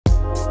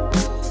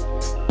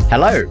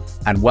Hello,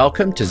 and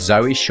welcome to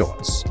ZOE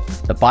Shorts,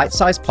 the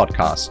bite-sized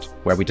podcast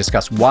where we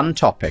discuss one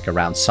topic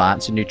around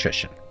science and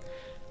nutrition.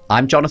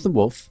 I'm Jonathan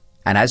Wolfe,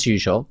 and as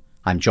usual,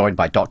 I'm joined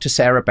by Dr.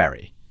 Sarah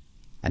Berry.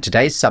 And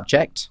today's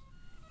subject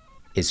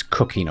is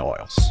cooking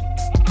oils.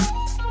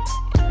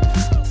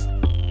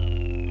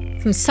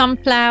 From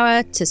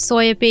sunflower to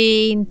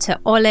soybean to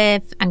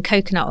olive and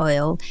coconut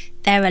oil,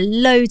 there are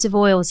loads of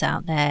oils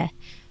out there.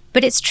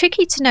 But it's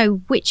tricky to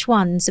know which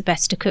ones are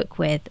best to cook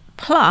with.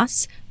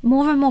 Plus,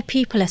 more and more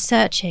people are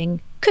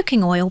searching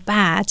cooking oil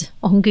bad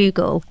on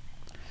Google.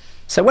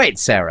 So wait,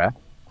 Sarah,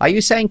 are you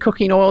saying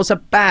cooking oils are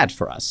bad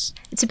for us?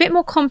 It's a bit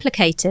more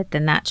complicated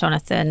than that,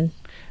 Jonathan.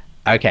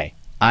 Okay,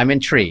 I'm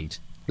intrigued.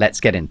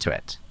 Let's get into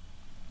it.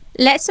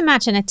 Let's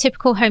imagine a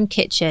typical home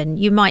kitchen.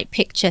 You might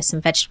picture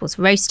some vegetables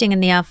roasting in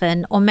the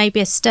oven, or maybe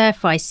a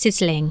stir-fry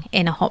sizzling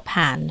in a hot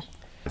pan.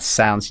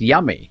 Sounds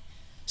yummy.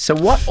 So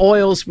what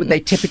oils would they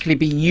typically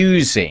be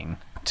using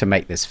to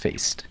make this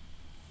feast?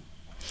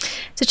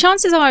 So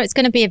chances are it's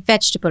going to be a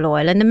vegetable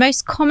oil, and the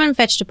most common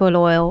vegetable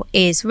oil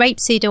is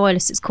rapeseed oil,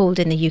 as it's called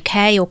in the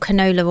UK, or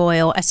canola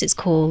oil, as it's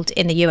called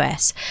in the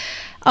US.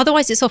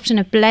 Otherwise, it's often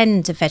a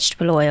blend of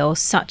vegetable oils,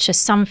 such as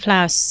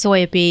sunflower,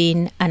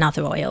 soybean, and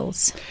other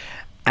oils.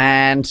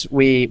 And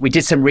we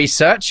did some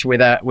research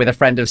with a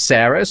friend of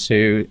Sarah's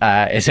who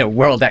is a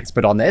world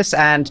expert on this.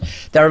 And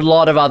there are a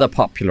lot of other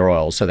popular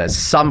oils. So there's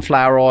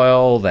sunflower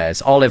oil, there's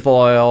olive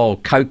oil,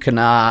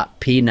 coconut,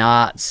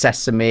 peanut,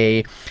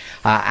 sesame.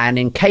 And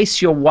in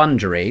case you're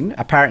wondering,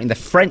 apparently the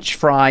French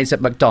fries at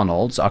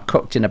McDonald's are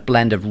cooked in a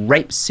blend of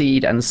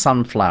rapeseed and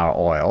sunflower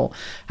oil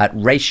at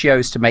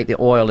ratios to make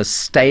the oil as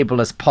stable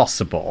as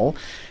possible.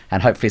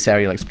 And hopefully,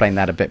 Sarah, you'll explain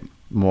that a bit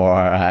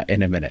more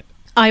in a minute.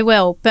 I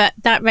will, but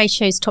that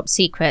ratio is top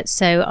secret,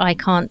 so I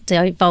can't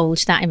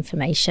divulge that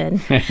information.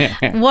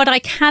 What I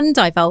can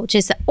divulge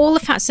is that all the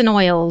fats and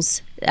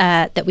oils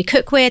that we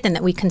cook with and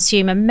that we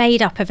consume are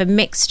made up of a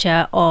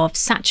mixture of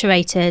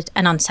saturated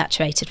and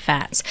unsaturated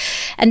fats.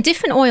 And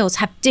different oils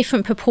have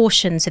different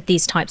proportions of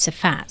these types of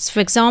fats. For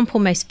example,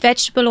 most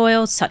vegetable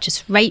oils, such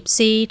as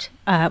rapeseed,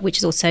 which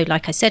is also,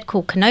 like I said,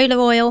 called canola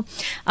oil,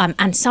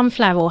 and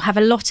sunflower oil, have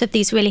a lot of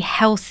these really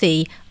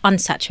healthy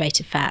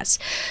unsaturated fats,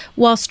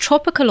 whilst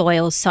tropical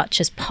oils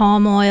such as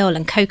palm oil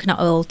and coconut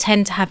oil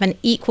tend to have an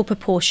equal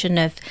proportion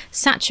of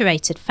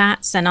saturated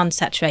fats and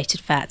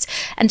unsaturated fats.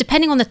 And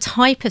depending on the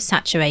type of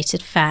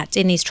saturated fat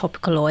in these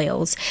tropical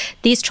oils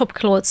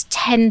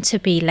tend to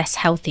be less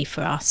healthy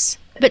for us.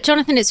 But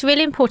Jonathan, it's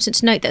really important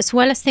to note that as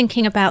well as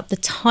thinking about the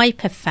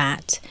type of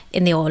fat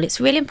in the oil, it's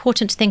really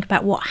important to think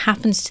about what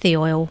happens to the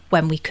oil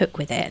when we cook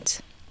with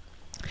it.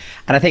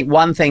 And I think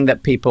one thing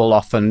that people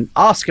often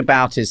ask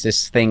about is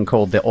this thing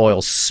called the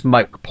oil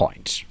smoke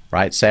point,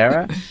 right,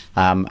 Sarah?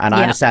 And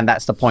I understand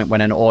that's the point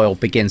when an oil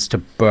begins to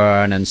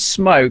burn and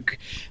smoke,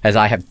 as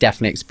I have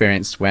definitely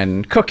experienced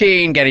when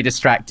cooking, getting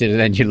distracted, and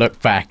then you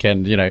look back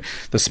and, you know,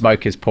 the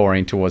smoke is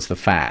pouring towards the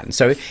fan.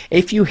 So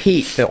if you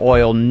heat the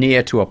oil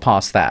near to or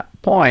past that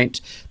point,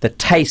 the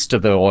taste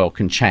of the oil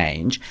can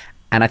change.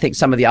 And I think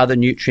some of the other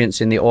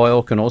nutrients in the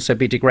oil can also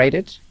be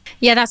degraded.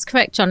 Yeah, that's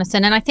correct,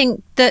 Jonathan. And I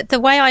think that the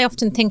way I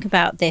often think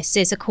about this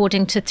is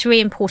according to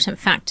three important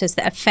factors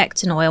that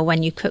affect an oil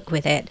when you cook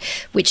with it,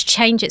 which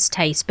change its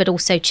taste, but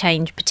also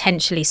change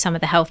potentially some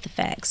of the health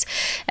effects.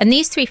 And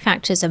these three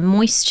factors are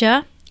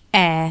moisture,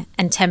 air,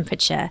 and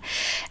temperature.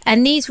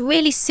 And these,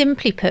 really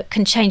simply put,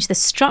 can change the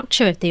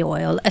structure of the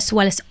oil as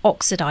well as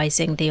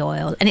oxidizing the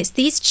oil. And it's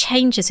these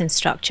changes in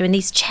structure and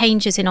these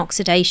changes in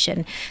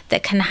oxidation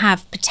that can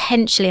have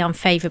potentially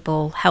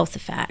unfavorable health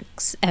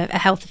effects.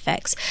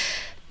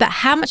 But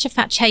how much of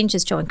that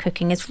changes during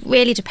cooking is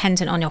really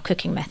dependent on your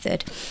cooking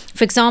method.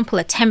 For example,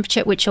 the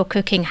temperature at which you're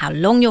cooking, how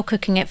long you're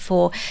cooking it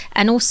for,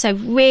 and also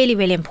really,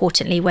 really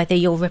importantly, whether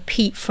you're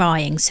repeat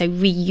frying, so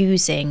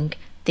reusing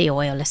the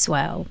oil as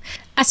well.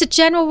 As a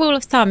general rule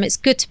of thumb, it's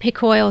good to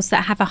pick oils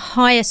that have a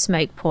higher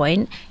smoke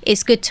point.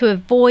 It's good to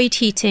avoid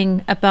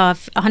heating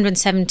above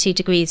 170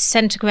 degrees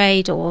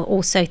centigrade or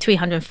also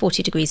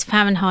 340 degrees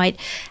Fahrenheit,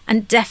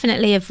 and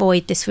definitely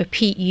avoid this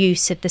repeat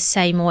use of the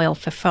same oil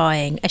for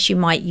frying as you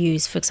might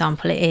use, for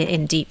example,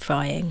 in deep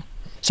frying.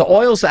 So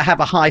oils that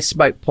have a high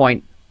smoke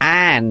point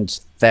and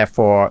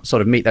therefore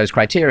sort of meet those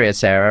criteria,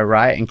 Sarah,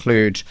 right,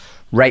 include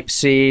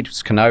rapeseed,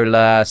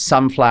 canola,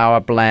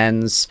 sunflower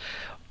blends.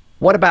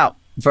 What about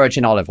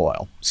virgin olive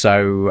oil?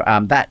 So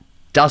that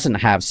doesn't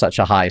have such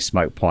a high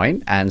smoke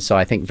point. And so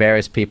I think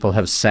various people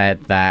have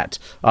said that,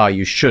 oh,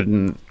 you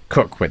shouldn't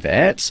cook with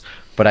it.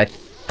 But I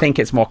think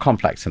it's more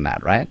complex than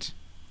that, right?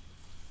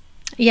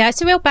 Yeah,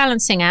 it's a real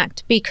balancing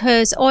act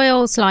because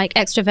oils like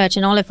extra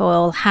virgin olive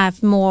oil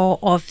have more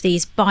of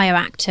these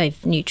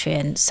bioactive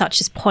nutrients such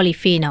as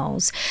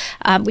polyphenols,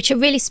 which are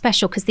really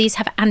special because these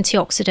have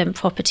antioxidant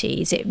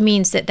properties. It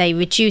means that they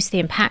reduce the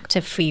impact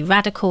of free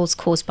radicals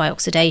caused by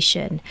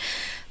oxidation.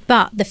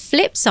 But the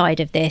flip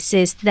side of this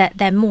is that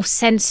they're more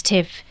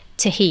sensitive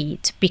to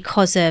heat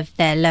because of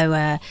their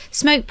lower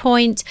smoke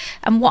point.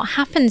 And what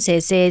happens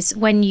is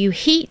when you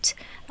heat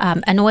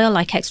an oil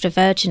like extra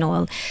virgin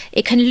oil,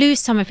 it can lose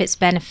some of its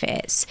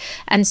benefits.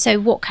 And so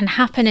what can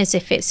happen is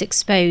if it's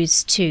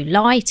exposed to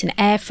light and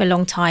air for a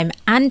long time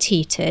and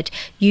heated,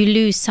 you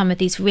lose some of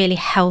these really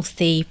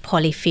healthy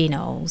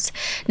polyphenols.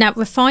 Now,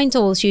 refined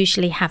oils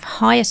usually have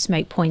higher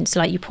smoke points,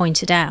 like you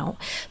pointed out,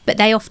 but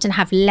they often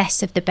have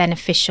less of the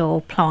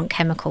beneficial plant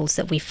chemicals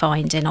that we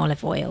find in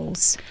olive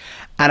oils.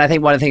 And I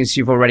think one of the things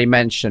you've already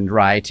mentioned,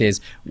 right,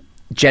 is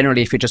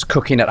generally if you're just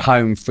cooking at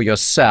home for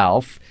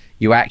yourself,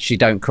 you actually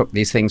don't cook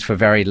these things for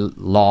very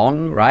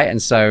long, right?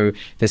 And so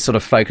this sort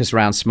of focus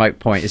around smoke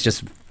point is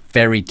just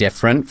very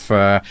different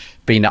for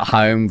being at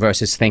home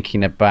versus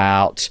thinking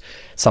about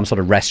some sort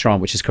of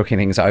restaurant which is cooking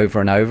things over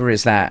and over.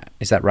 Is that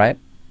right?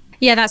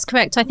 Yeah, that's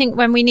correct. I think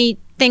when we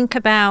think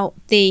about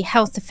the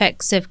health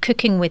effects of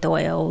cooking with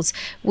oils,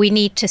 we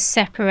need to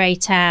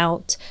separate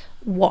out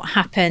what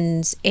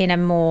happens in a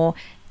more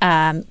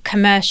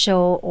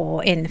commercial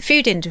or in the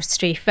food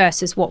industry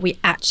versus what we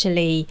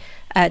actually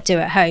do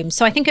at home.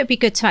 So I think it'd be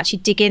good to actually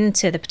dig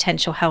into the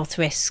potential health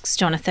risks,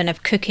 Jonathan,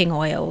 of cooking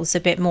oils a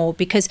bit more,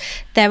 because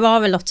there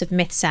are a lot of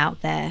myths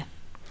out there.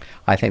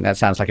 I think that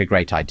sounds like a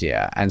great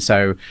idea. And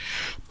so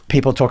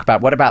people talk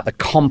about, what about the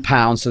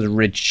compounds that are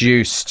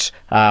reduced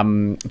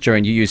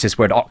during, you use this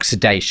word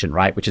oxidation,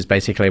 right? Which is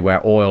basically where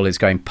oil is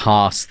going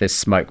past this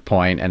smoke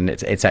point and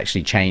it's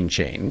actually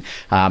changing.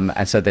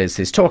 And so there's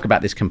this talk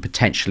about this can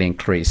potentially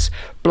increase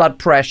blood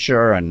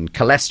pressure and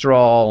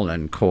cholesterol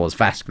and cause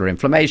vascular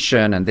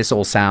inflammation. And this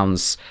all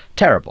sounds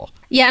terrible.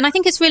 Yeah, and I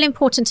think it's really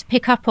important to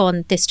pick up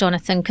on this,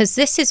 Jonathan, because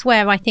this is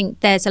where I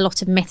think there's a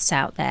lot of myths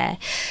out there.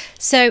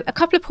 So a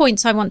couple of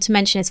points I want to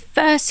mention is,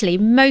 firstly,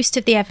 most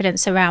of the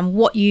evidence around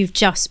what you've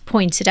just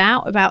pointed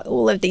out about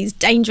all of these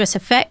dangerous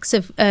effects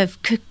of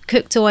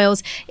cooked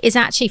oils is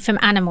actually from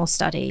animal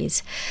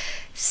studies.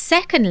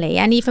 Secondly,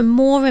 and even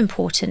more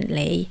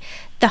importantly,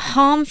 the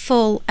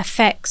harmful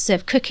effects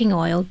of cooking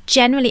oil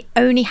generally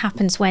only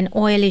happens when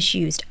oil is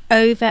used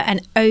over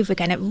and over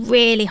again at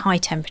really high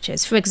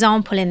temperatures. For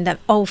example, in the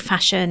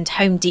old-fashioned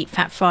home deep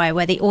fat fryer,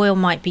 where the oil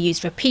might be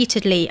used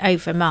repeatedly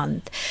over a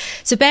month.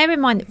 So bear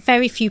in mind that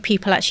very few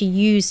people actually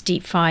use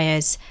deep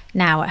fryers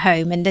now at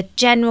home, and the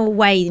general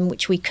way in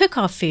which we cook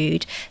our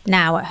food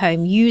now at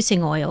home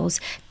using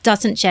oils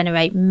doesn't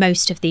generate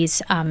most of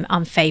these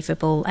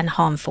unfavourable and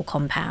harmful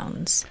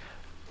compounds.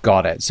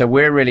 Got it. So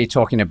we're really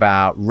talking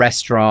about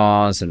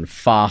restaurants and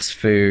fast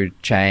food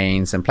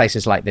chains and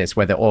places like this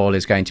where the oil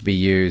is going to be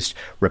used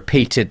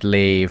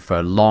repeatedly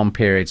for long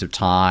periods of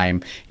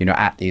time, you know,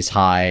 at these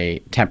high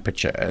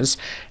temperatures.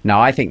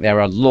 Now, I think there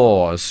are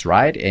laws,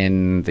 right,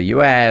 in the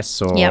US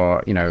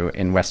or, you know,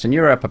 in Western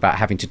Europe about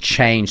having to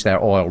change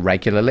their oil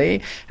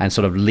regularly and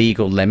sort of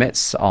legal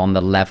limits on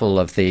the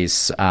level of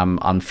these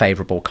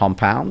unfavorable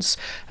compounds.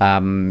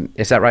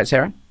 Is that right,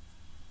 Sarah?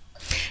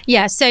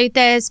 Yeah, so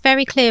there's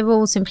very clear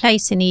rules in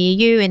place in the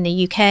EU, in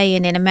the UK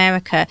and in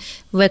America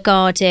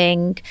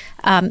regarding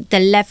the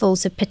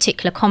levels of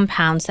particular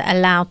compounds that are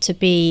allowed to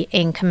be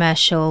in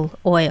commercial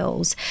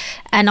oils.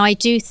 And I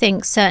do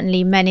think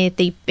certainly many of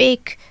the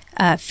big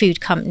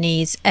food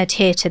companies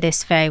adhere to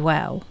this very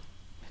well.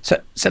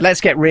 So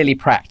let's get really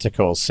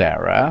practical,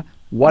 Sarah.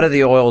 What are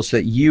the oils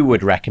that you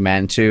would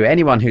recommend to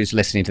anyone who's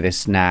listening to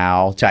this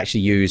now to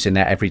actually use in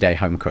their everyday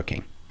home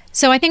cooking?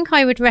 So I think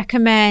I would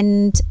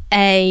recommend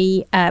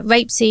a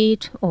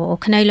rapeseed or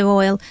canola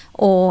oil,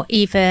 or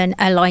even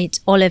a light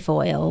olive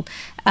oil.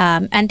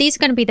 And these are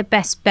going to be the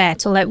best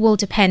bet, although it will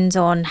depend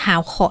on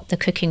how hot the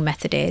cooking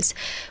method is.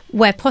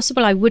 Where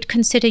possible, I would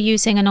consider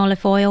using an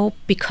olive oil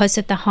because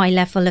of the high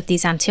level of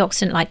these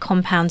antioxidant-like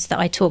compounds that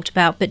I talked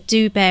about. But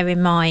do bear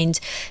in mind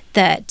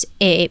that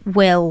it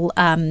will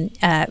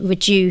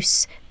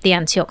reduce the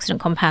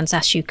antioxidant compounds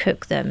as you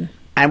cook them.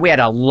 And we had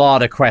a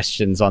lot of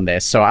questions on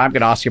this, so I'm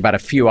going to ask you about a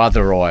few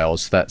other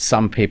oils that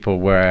some people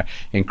were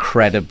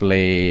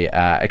incredibly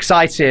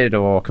excited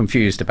or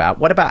confused about.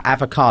 What about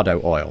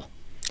avocado oil?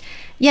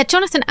 Yeah,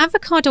 Jonathan,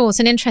 avocado oil is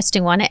an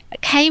interesting one. It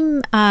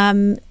came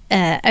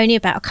only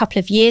about a couple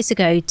of years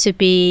ago to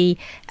be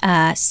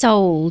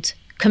sold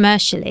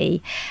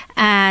commercially,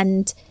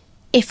 and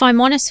if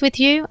I'm honest with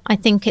you, I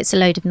think it's a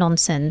load of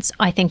nonsense.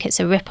 I think it's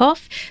a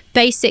rip-off.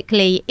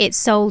 Basically, it's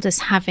sold as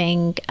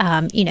having,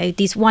 you know,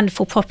 these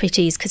wonderful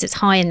properties because it's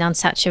high in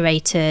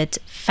unsaturated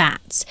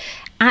fats.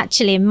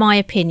 Actually, in my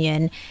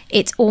opinion,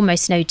 it's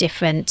almost no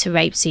different to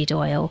rapeseed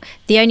oil.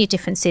 The only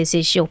difference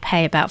is you'll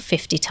pay about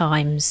 50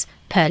 times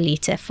per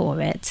litre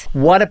for it.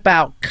 What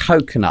about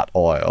coconut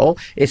oil?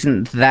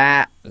 Isn't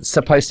that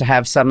supposed to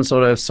have some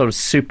sort of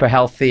super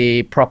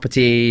healthy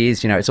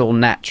properties? You know, it's all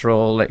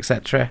natural,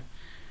 etc.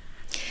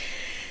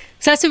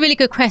 So that's a really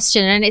good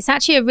question, and it's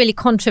actually a really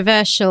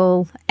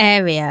controversial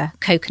area,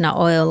 coconut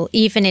oil,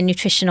 even in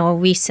nutritional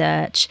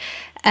research.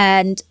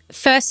 And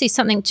firstly,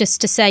 something just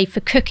to say,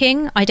 for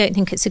cooking, I don't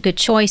think it's a good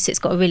choice. It's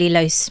got a really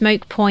low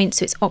smoke point,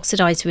 so it's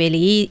oxidized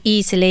really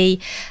easily.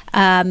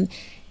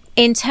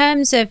 In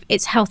terms of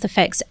its health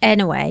effects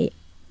anyway,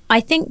 I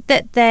think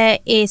that there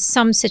is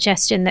some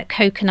suggestion that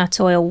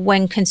coconut oil,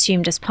 when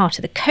consumed as part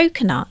of the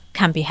coconut,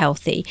 can be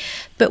healthy.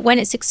 But when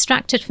it's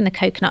extracted from the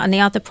coconut and the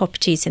other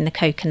properties in the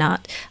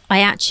coconut, I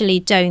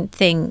actually don't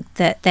think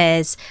that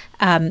there's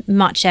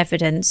much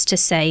evidence to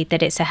say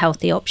that it's a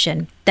healthy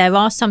option. There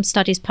are some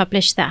studies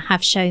published that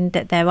have shown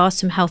that there are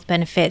some health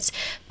benefits,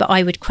 but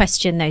I would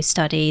question those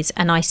studies,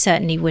 and I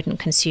certainly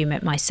wouldn't consume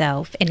it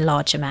myself in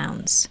large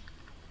amounts.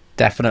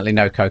 Definitely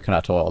no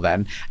coconut oil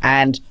then.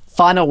 And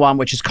final one,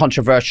 which is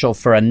controversial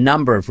for a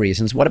number of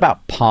reasons. What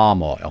about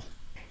palm oil?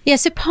 Yeah,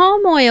 so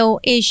palm oil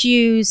is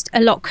used a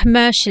lot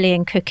commercially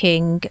in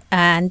cooking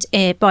and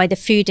by the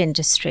food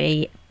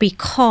industry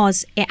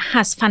because it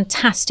has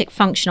fantastic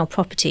functional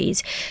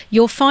properties.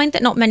 You'll find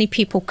that not many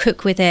people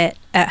cook with it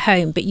at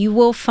home, but you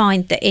will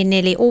find that in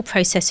nearly all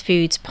processed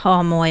foods,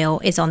 palm oil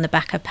is on the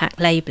back of pack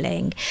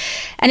labelling.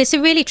 And it's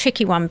a really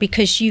tricky one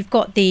because you've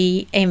got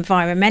the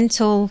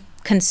environmental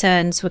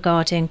concerns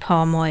regarding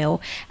palm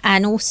oil,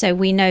 and also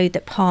we know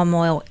that palm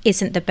oil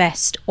isn't the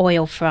best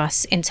oil for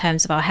us in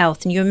terms of our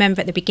health. And you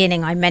remember at the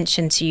beginning I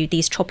mentioned to you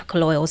these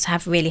tropical oils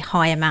have really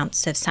high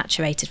amounts of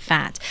saturated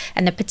fat,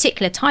 and the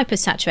particular type of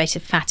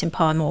saturated fat in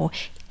palm oil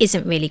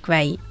isn't really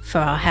great for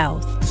our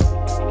health.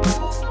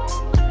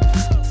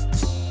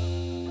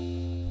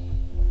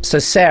 So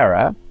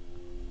Sarah,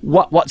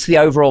 what's the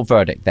overall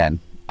verdict then?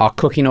 Are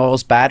cooking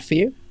oils bad for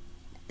you?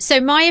 So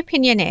my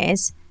opinion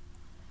is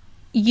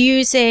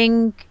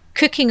using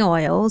cooking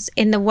oils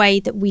in the way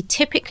that we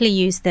typically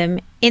use them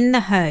in the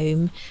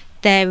home,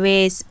 there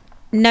is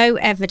no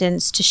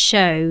evidence to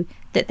show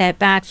that they're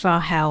bad for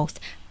our health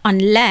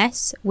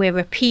unless we're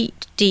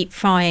repeat deep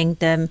frying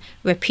them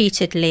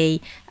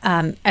repeatedly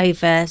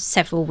over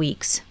several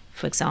weeks,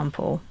 for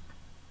example.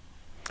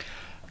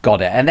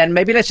 Got it. And then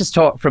maybe let's just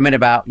talk for a minute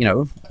about,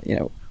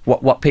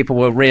 what people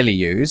will really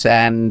use.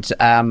 And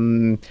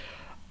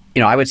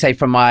I would say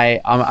from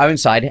my own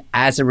side,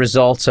 as a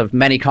result of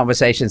many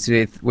conversations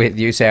with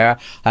you, Sarah,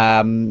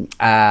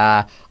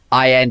 I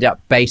end up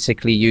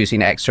basically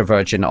using extra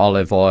virgin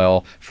olive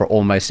oil for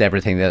almost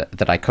everything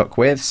that I cook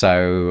with.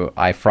 So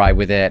I fry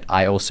with it.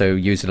 I also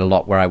use it a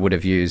lot where I would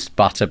have used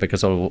butter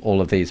because of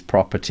all of these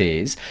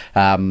properties.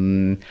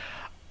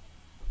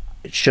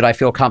 Should I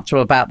feel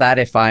comfortable about that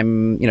if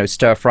I'm,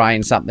 stir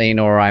frying something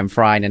or I'm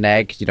frying an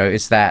egg?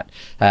 Does that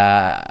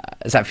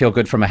feel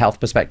good from a health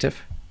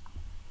perspective?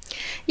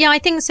 Yeah, I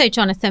think so,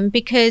 Jonathan,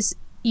 because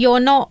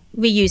you're not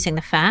reusing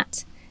the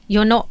fat,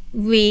 you're not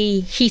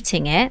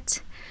reheating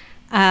it,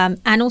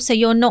 and also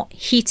you're not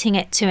heating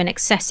it to an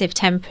excessive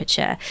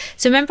temperature.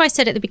 So remember I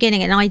said at the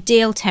beginning, an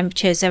ideal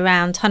temperature is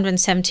around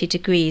 170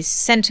 degrees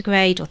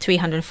centigrade or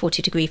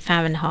 340 degrees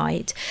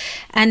Fahrenheit.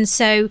 And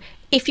so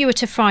if you were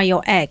to fry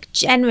your egg,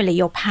 generally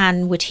your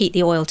pan would heat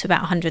the oil to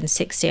about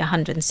 160,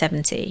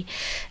 170.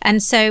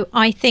 And so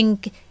I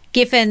think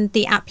given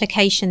the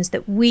applications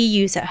that we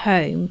use at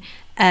home,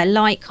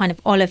 like kind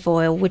of olive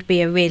oil would be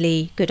a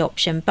really good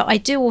option. But I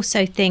do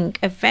also think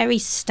a very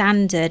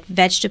standard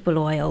vegetable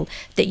oil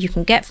that you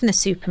can get from the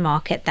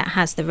supermarket that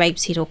has the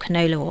rapeseed or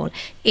canola oil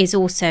is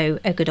also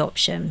a good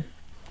option.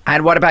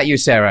 And what about you,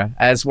 Sarah?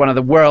 As one of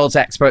the world's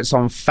experts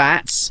on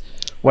fats,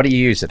 what do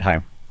you use at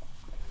home?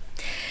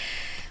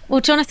 Well,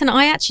 Jonathan,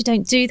 I actually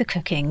don't do the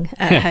cooking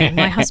at home.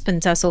 My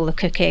husband does all the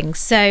cooking.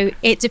 So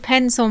it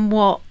depends on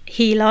what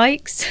he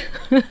likes.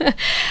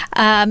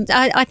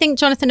 I think,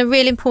 Jonathan, a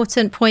really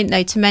important point,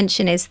 though, to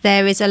mention is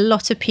there is a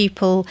lot of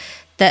people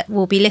that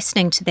will be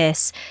listening to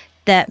this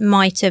that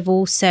might have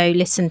also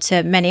listened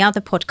to many other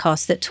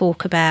podcasts that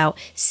talk about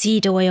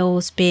seed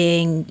oils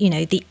being,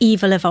 the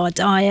evil of our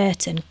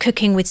diet, and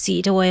cooking with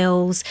seed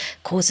oils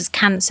causes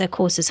cancer,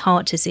 causes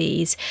heart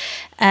disease.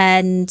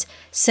 And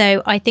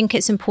so I think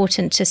it's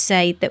important to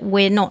say that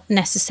we're not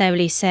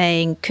necessarily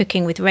saying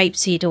cooking with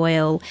rapeseed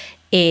oil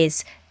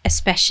is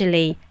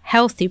especially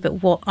healthy,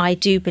 but what I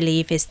do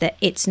believe is that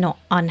it's not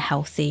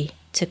unhealthy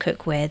to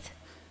cook with.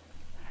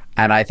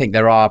 And I think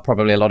there are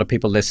probably a lot of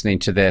people listening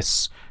to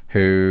this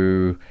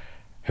who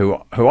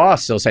are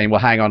still saying, well,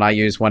 hang on, I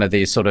use one of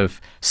these sort of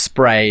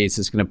sprays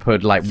that's going to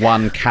put like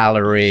 1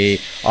 calorie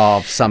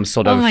of some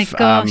sort of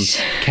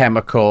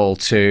chemical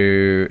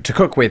to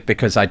cook with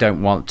because I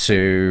don't want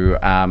to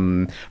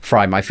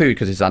fry my food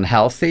because it's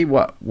unhealthy.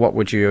 What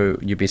would you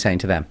be saying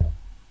to them?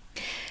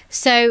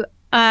 So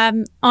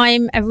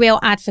I'm a real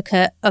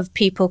advocate of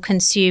people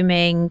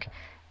consuming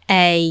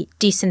a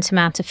decent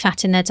amount of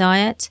fat in their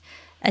diet,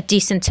 a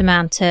decent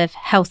amount of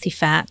healthy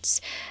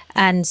fats.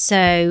 And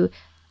so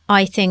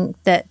I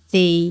think that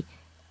the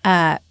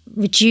trying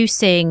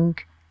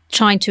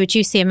to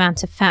reduce the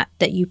amount of fat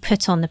that you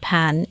put on the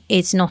pan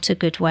is not a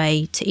good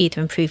way to either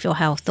improve your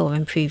health or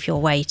improve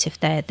your weight if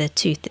they're the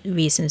two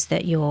reasons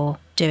that you're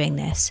doing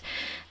this.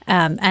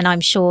 And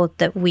I'm sure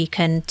that we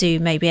can do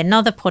maybe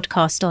another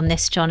podcast on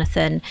this,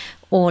 Jonathan,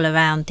 all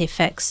around the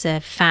effects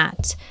of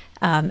fat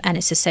and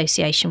its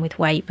association with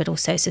weight, but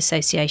also its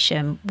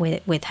association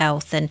with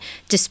health, and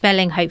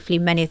dispelling hopefully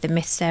many of the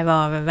myths there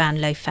are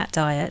around low-fat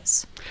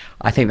diets.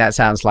 I think that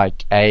sounds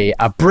like a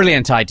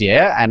brilliant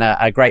idea and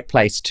a great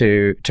place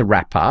to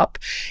wrap up.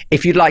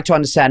 If you'd like to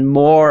understand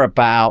more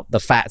about the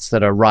fats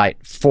that are right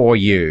for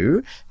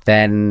you,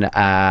 then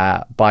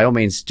by all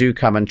means do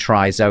come and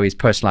try ZOE's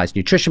personalized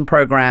nutrition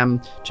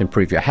program to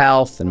improve your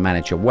health and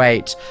manage your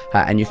weight.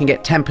 And you can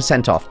get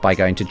 10% off by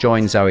going to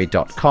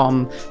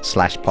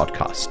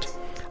joinzoe.com/podcast.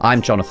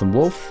 I'm Jonathan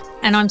Wolfe.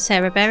 And I'm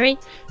Sarah Berry.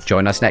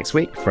 Join us next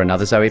week for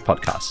another ZOE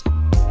podcast.